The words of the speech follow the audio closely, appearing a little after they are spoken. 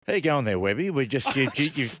How you going there, Webby? We're just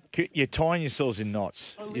you're tying yourselves in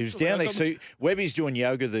knots. He was down there. So Webby's doing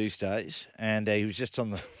yoga these days, and he was just on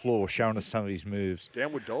the floor showing us some of his moves.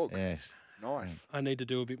 Downward dog. Yeah. Nice. I need to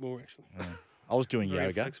do a bit more, actually. Yeah. I was doing Very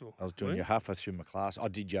yoga. flexible. I was doing yoga halfway through my class. I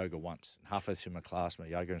did yoga once. Halfway through my class, my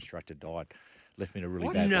yoga instructor died. Left me in a really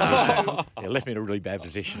bad position. Yeah, left me in a really bad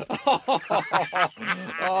position.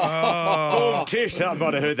 Oh, Tish, I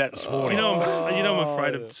might have heard that this morning. I'm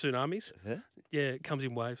afraid of tsunamis. Yeah? Yeah, it comes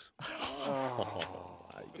in waves. Oh,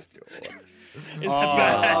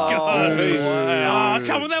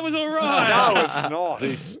 Come on, that was all right. No, it's not.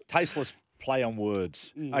 These tasteless play on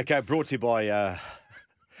words. Okay, brought to you by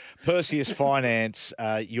Perseus Finance,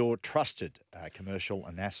 your trusted commercial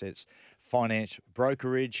and assets finance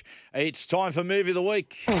brokerage. It's time for Movie of the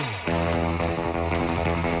Week.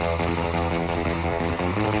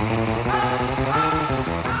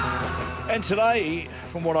 And today,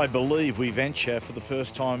 from what I believe, we venture for the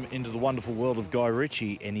first time into the wonderful world of Guy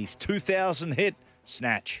Ritchie and his 2000 hit,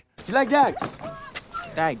 Snatch. Do you like dogs?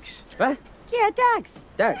 Dogs. What? Yeah, dogs.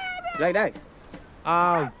 Dogs. Do you like dogs?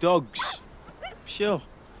 Oh, dogs. Sure.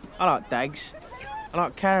 I like dogs. I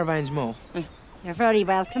like caravans more. You're very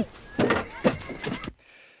welcome.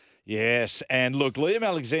 Yes, and look, Liam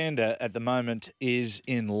Alexander at the moment is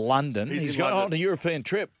in London. He's He's in going London. on a European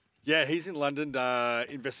trip. Yeah, he's in London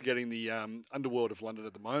investigating the underworld of London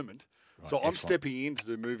at the moment. Right, So I'm excellent. stepping in to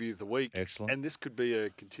do Movie of the Week. Excellent. And this could be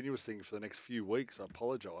a continuous thing for the next few weeks. I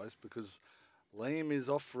apologise because Liam is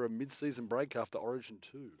off for a mid-season break after Origin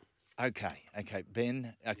 2. Okay,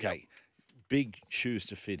 Ben. Okay, big shoes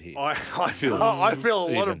to fit here. I feel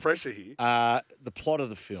a lot of pressure here. The plot of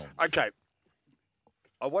the film. Okay.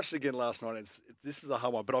 I watched it again last night. This is a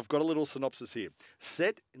hard one, but I've got a little synopsis here.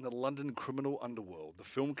 Set in the London criminal underworld, the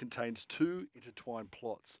film contains two intertwined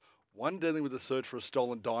plots. One dealing with the search for a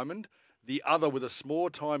stolen diamond, the other with a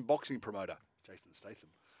small-time boxing promoter, Jason Statham,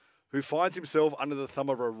 who finds himself under the thumb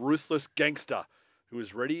of a ruthless gangster who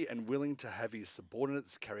is ready and willing to have his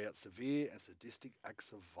subordinates carry out severe and sadistic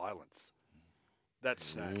acts of violence. That's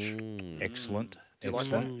Snatch. Excellent. Do you like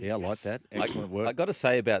Excellent. that? Yeah, I like Yes. that. Excellent work. I got to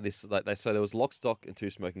say about this, like they say, there was Lock, Stock, and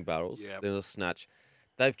Two Smoking Barrels. Yeah. There was Snatch.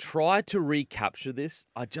 They've tried to recapture this.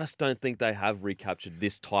 I just don't think they have recaptured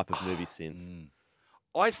this type of movie since.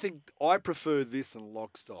 I think I prefer this than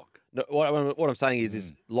Lock, Stock. No, what I'm saying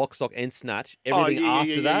is Lock, Stock, and Snatch. Everything yeah,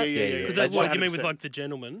 after that, yeah. Because That's what you mean 100%. with like the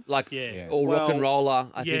gentleman? like Yeah. or Rock and Roller,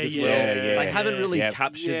 I think as well. yeah, They haven't really yeah.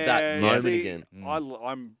 captured that moment again.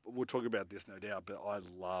 We'll talk about this no doubt, but I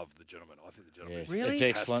love The Gentleman. I think The Gentleman Yeah, is Really? It's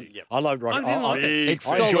fantastic. excellent. Yep. I love rock. I didn't like it. It's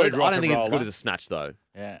I solid. enjoyed I Rock don't think and it's as good Roller. as a Snatch though.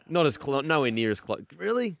 Yeah. Not as nowhere near as close.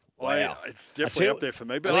 Really? Wow. It's definitely tell- up there for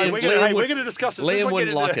me. But Liam- we're Liam going to discuss this. Liam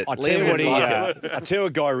wouldn't like it. I tell Liam you what he. wouldn't like I tell you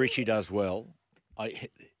what Guy Ritchie does well.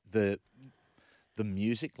 The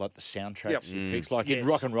music, like the soundtracks, Yep. he picks, like in Yes.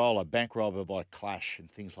 Rock and Roller, Bank Robber by Clash,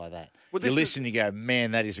 and things like that. Well, You this listen, you go,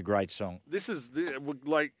 man, that is a great song. This is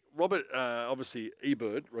like Robert, obviously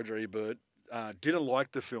Roger Ebert, didn't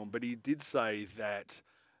like the film, but he did say that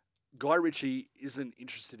Guy Ritchie isn't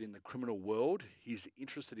interested in the criminal world. He's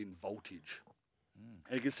interested in voltage.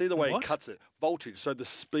 And you can see the way What? he cuts it. Voltage, so the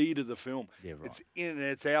speed of the film. Yeah, right. It's in and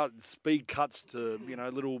it's out. Speed cuts to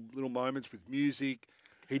little moments with music.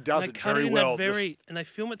 He does And it they cut very it in well. that and they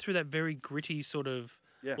film it through that very gritty sort of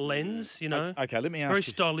Yeah. lens, you know. Okay, let me ask Very you.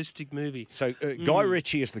 stylistic movie. So Guy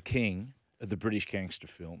Ritchie is the king of the British gangster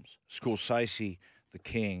films. Scorsese, the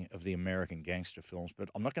king of the American gangster films. But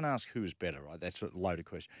I'm not going to ask who is better, right? That's a loaded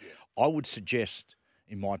question. I would suggest,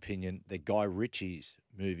 in my opinion, that Guy Ritchie's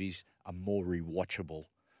movies are more rewatchable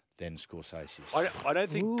than Scorsese's. I don't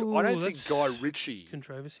think that's Guy Ritchie.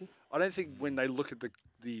 Controversy. I don't think when they look at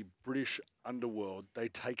the British underworld, they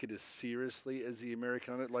take it as seriously as the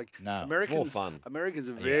American. No, Americans, more fun. Americans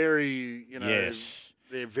are very, Yes.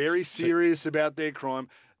 they're very serious about their crime.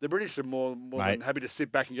 The British are more Mate. than happy to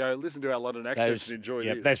sit back and go, listen to our London accents and enjoy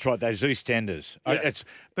this. That's right. Those EastEnders. Yeah. It's,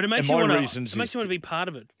 But it makes and you my want reasons to. It makes is you want to be part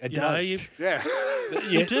of it. It you know, does. Yeah.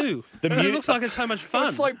 you do. The it mu- looks like it's so much fun.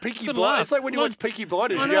 It's like Peaky Good Blinders. laugh. It's like when you watch Peaky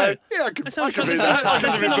Blinders, I you know. go, yeah, I can That's how do they that. I can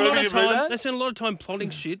spend do a lot of Birmingham do time. They that. spend a lot of time plotting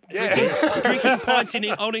shit, Yeah. drinking pints in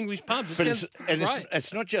old English pubs. But It sounds great.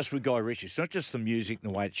 it's not just with Guy Ritchie. It's not just the music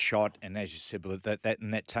and the way it's shot, and as you said, but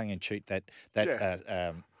that tongue in cheek, that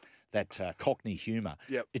Cockney humour.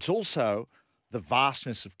 Yep. It's also the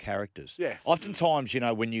vastness of characters. Yeah. Oftentimes,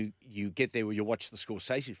 when you get there where you watch the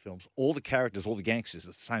Scorsese films, all the characters, all the gangsters, are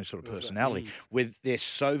the same sort of personality. Where they're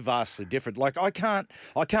so vastly different. Like I can't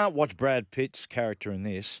watch Brad Pitt's character in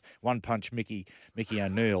this One Punch Mickey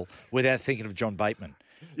O'Neill without thinking of John Bateman.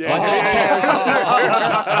 Yeah.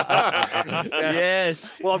 Yes.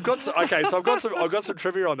 Well, I've got some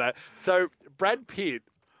trivia on that. So Brad Pitt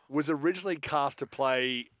was originally cast to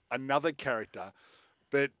play another character,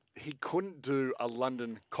 but he couldn't do a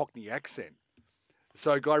London Cockney accent.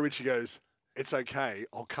 So Guy Ritchie goes, "It's okay.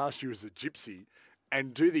 I'll cast you as a gypsy,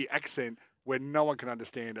 and do the accent where no one can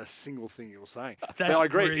understand a single thing you're saying." That's Now I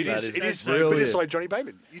agree. brilliant. It is. That It is is. brilliant. But it's like Johnny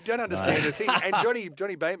Bateman. You don't understand a thing, and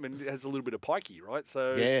Johnny Bateman has a little bit of pikey, right?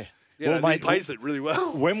 So Yeah. you know, Well, he mate, plays it really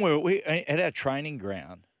well. When we at our training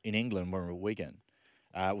ground in England when we were at Wigan,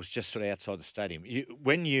 it was just sort of outside the stadium.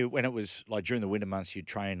 When it was like during the winter months, you'd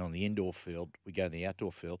train on the indoor field. We go to the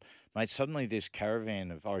outdoor field, mate. Suddenly, this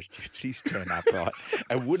caravan of Irish gypsies turn up, right,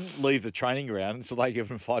 and wouldn't leave the training ground until they give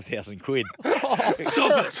them £5,000.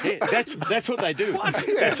 Stop it. Yeah, that's what they do.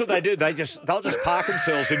 That's what they do. They'll just park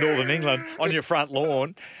themselves in northern England on your front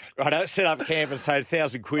lawn, right? Set up camp and say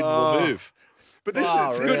 £1,000 and we'll move. But this Wow,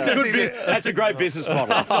 is really? That's a great business model.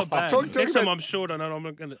 That's not bad. Talk Next time about- I'm short, I know how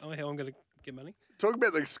I'm going to get money. Talk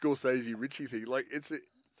about the Scorsese Ritchie thing. Like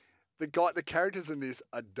the characters in this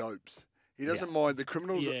are dopes. He doesn't mind the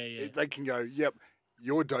criminals. Yeah. They can go, "Yep,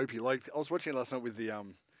 you're dopey." Like I was watching it last night with the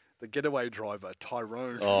getaway driver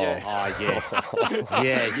Tyrone. Yeah.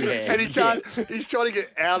 Yeah. And he can't. He's trying to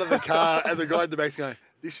get out of the car, and the guy in the back's going,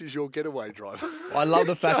 "This is your getaway driver." I love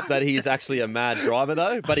the fact that he's actually a mad driver,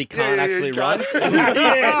 though, but he can't actually run.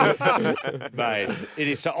 Mate, it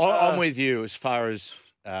is. So I'm with you as far as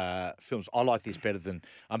films. I like this better than.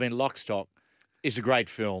 I mean, Lock, Stock is a great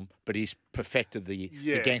film, but he's perfected the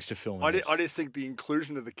gangster film. in this. I just think the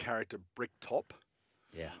inclusion of the character Bricktop,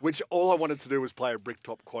 Yeah. which all I wanted to do was play a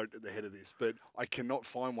Bricktop quote at the head of this, but I cannot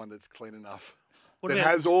find one that's clean enough. What That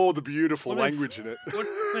about- has all the beautiful what about- language in it. What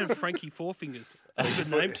about Frankie Four Fingers? That's a good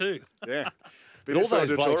name too. Yeah. But all Benicio those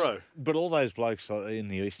del blokes, Toro. but all those blokes in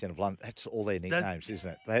the East End of London, that's all their nicknames, isn't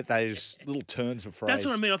it? They had those little turns of phrase. That's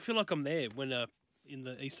what I mean. I feel like I'm there when in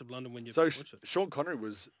the east of London when you So watch it. Sean Connery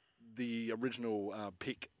was the original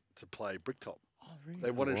pick to play Bricktop. Oh, really?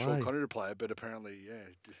 They wanted No Sean way. Connery to play it, but apparently,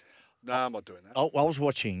 I'm not doing that. I was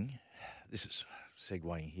watching. This is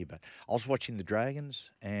segueing here, but I was watching the Dragons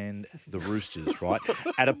and the Roosters, right,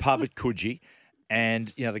 at a pub at Coogee, and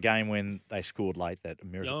the game when they scored late, that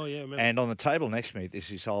miracle. Oh, yeah, I remember. And on the table next to me, there's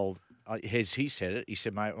this old. As he said it, he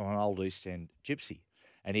said, "Mate, I'm an old East End gypsy,"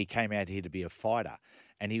 and he came out here to be a fighter.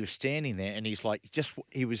 And he was standing there, and he's like,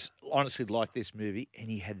 he was honestly like this movie, and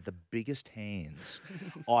he had the biggest hands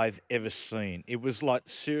I've ever seen. It was like,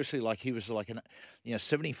 seriously, like he was like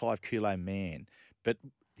 75 kilo man, but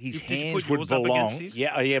his Did you hands put would yours up belong. against his?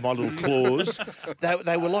 Yeah, my little claws.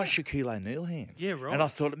 they were like Shaquille O'Neal hands. Yeah, right. And I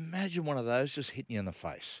thought, imagine one of those just hitting you in the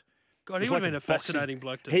face. God, It he was would like have been a a boxing- fascinating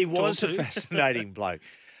bloke to He talk was a to. fascinating bloke.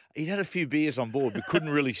 He'd had a few beers on board, but couldn't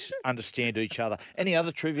really understand each other. Any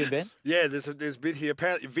other trivia, Ben? Yeah, there's a bit here.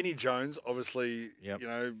 Apparently, Vinnie Jones, obviously, Yep.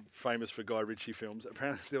 famous for Guy Ritchie films.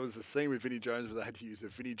 Apparently, there was a scene with Vinnie Jones where they had to use a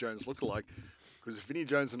Vinnie Jones lookalike because Vinnie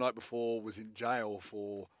Jones the night before was in jail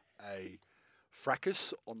for a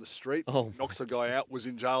fracas on the street. Oh, Knocks a guy out, was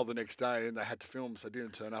in jail the next day, and they had to film, so they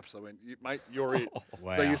didn't turn up. So they went, "Mate, you're it."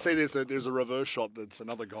 Wow. So you see there's a reverse shot that's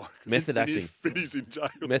another guy. 'Cause Method acting. Vinnie's in jail.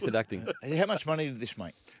 Method acting. How much money did this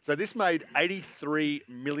make? So this made $83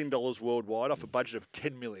 million worldwide off a budget of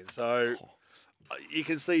 $10 million. So you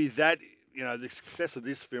can see that, the success of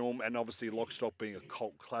this film and obviously Lock, Stock being a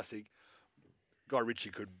cult classic, Guy Ritchie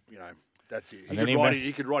could, that's it. And then he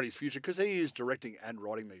He could write his future because he is directing and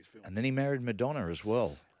writing these films. And then he married Madonna as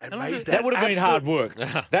well. And And I made think That would have been hard work.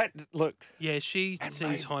 Look, Yeah, she And seems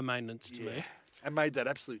made- high maintenance to me. And made that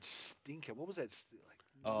absolute stinker. What was that?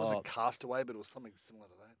 It wasn't Castaway, but it was something similar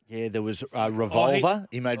to that. yeah, there was Revolver.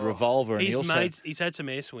 He made Revolver, and he also He's had some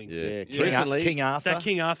air swings. Yeah. King, Recently, King Arthur. That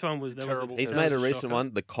King Arthur one was Terrible. he's that was made a recent shocker.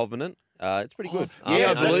 one, The Covenant. It's pretty good. yeah,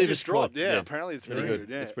 I that's believe just it's dropped. dropped. Yeah, apparently it's very good.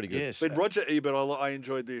 Yeah. It's pretty good. Yes. But Roger Ebert, I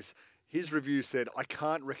enjoyed this. His review said, "I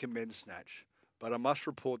can't recommend Snatch, but I must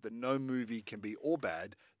report that no movie can be all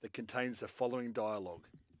bad that contains the following dialogue.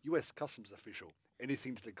 U.S. Customs official,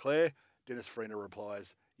 anything to declare?" Dennis Farina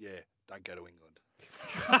replies, "Yeah, don't go to England."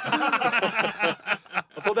 I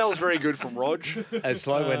thought that was very good from Rog. It's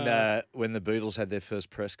like when the Beatles had their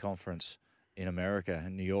first press conference in America,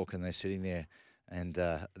 in New York, and they're sitting there, and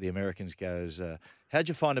the Americans goes, "How'd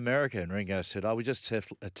you find America?" And Ringo said, "Oh, we just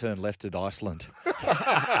turned left at Iceland."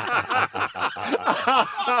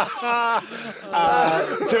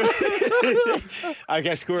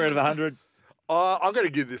 Okay, score out of 100. I'm going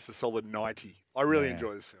to give this a solid 90. I really Yeah.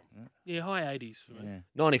 enjoy this film. Yeah, high 80s for me. Yeah.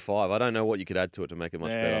 95. I don't know what you could add to it to make it much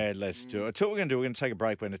better. Yeah, let's do it. That's what we're going to do. We're going to take a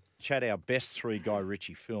break. We're going to chat our best 3 Guy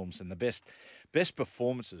Ritchie films and the best best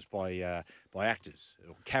performances by actors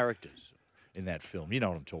or characters in that film. You know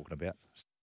what I'm talking about.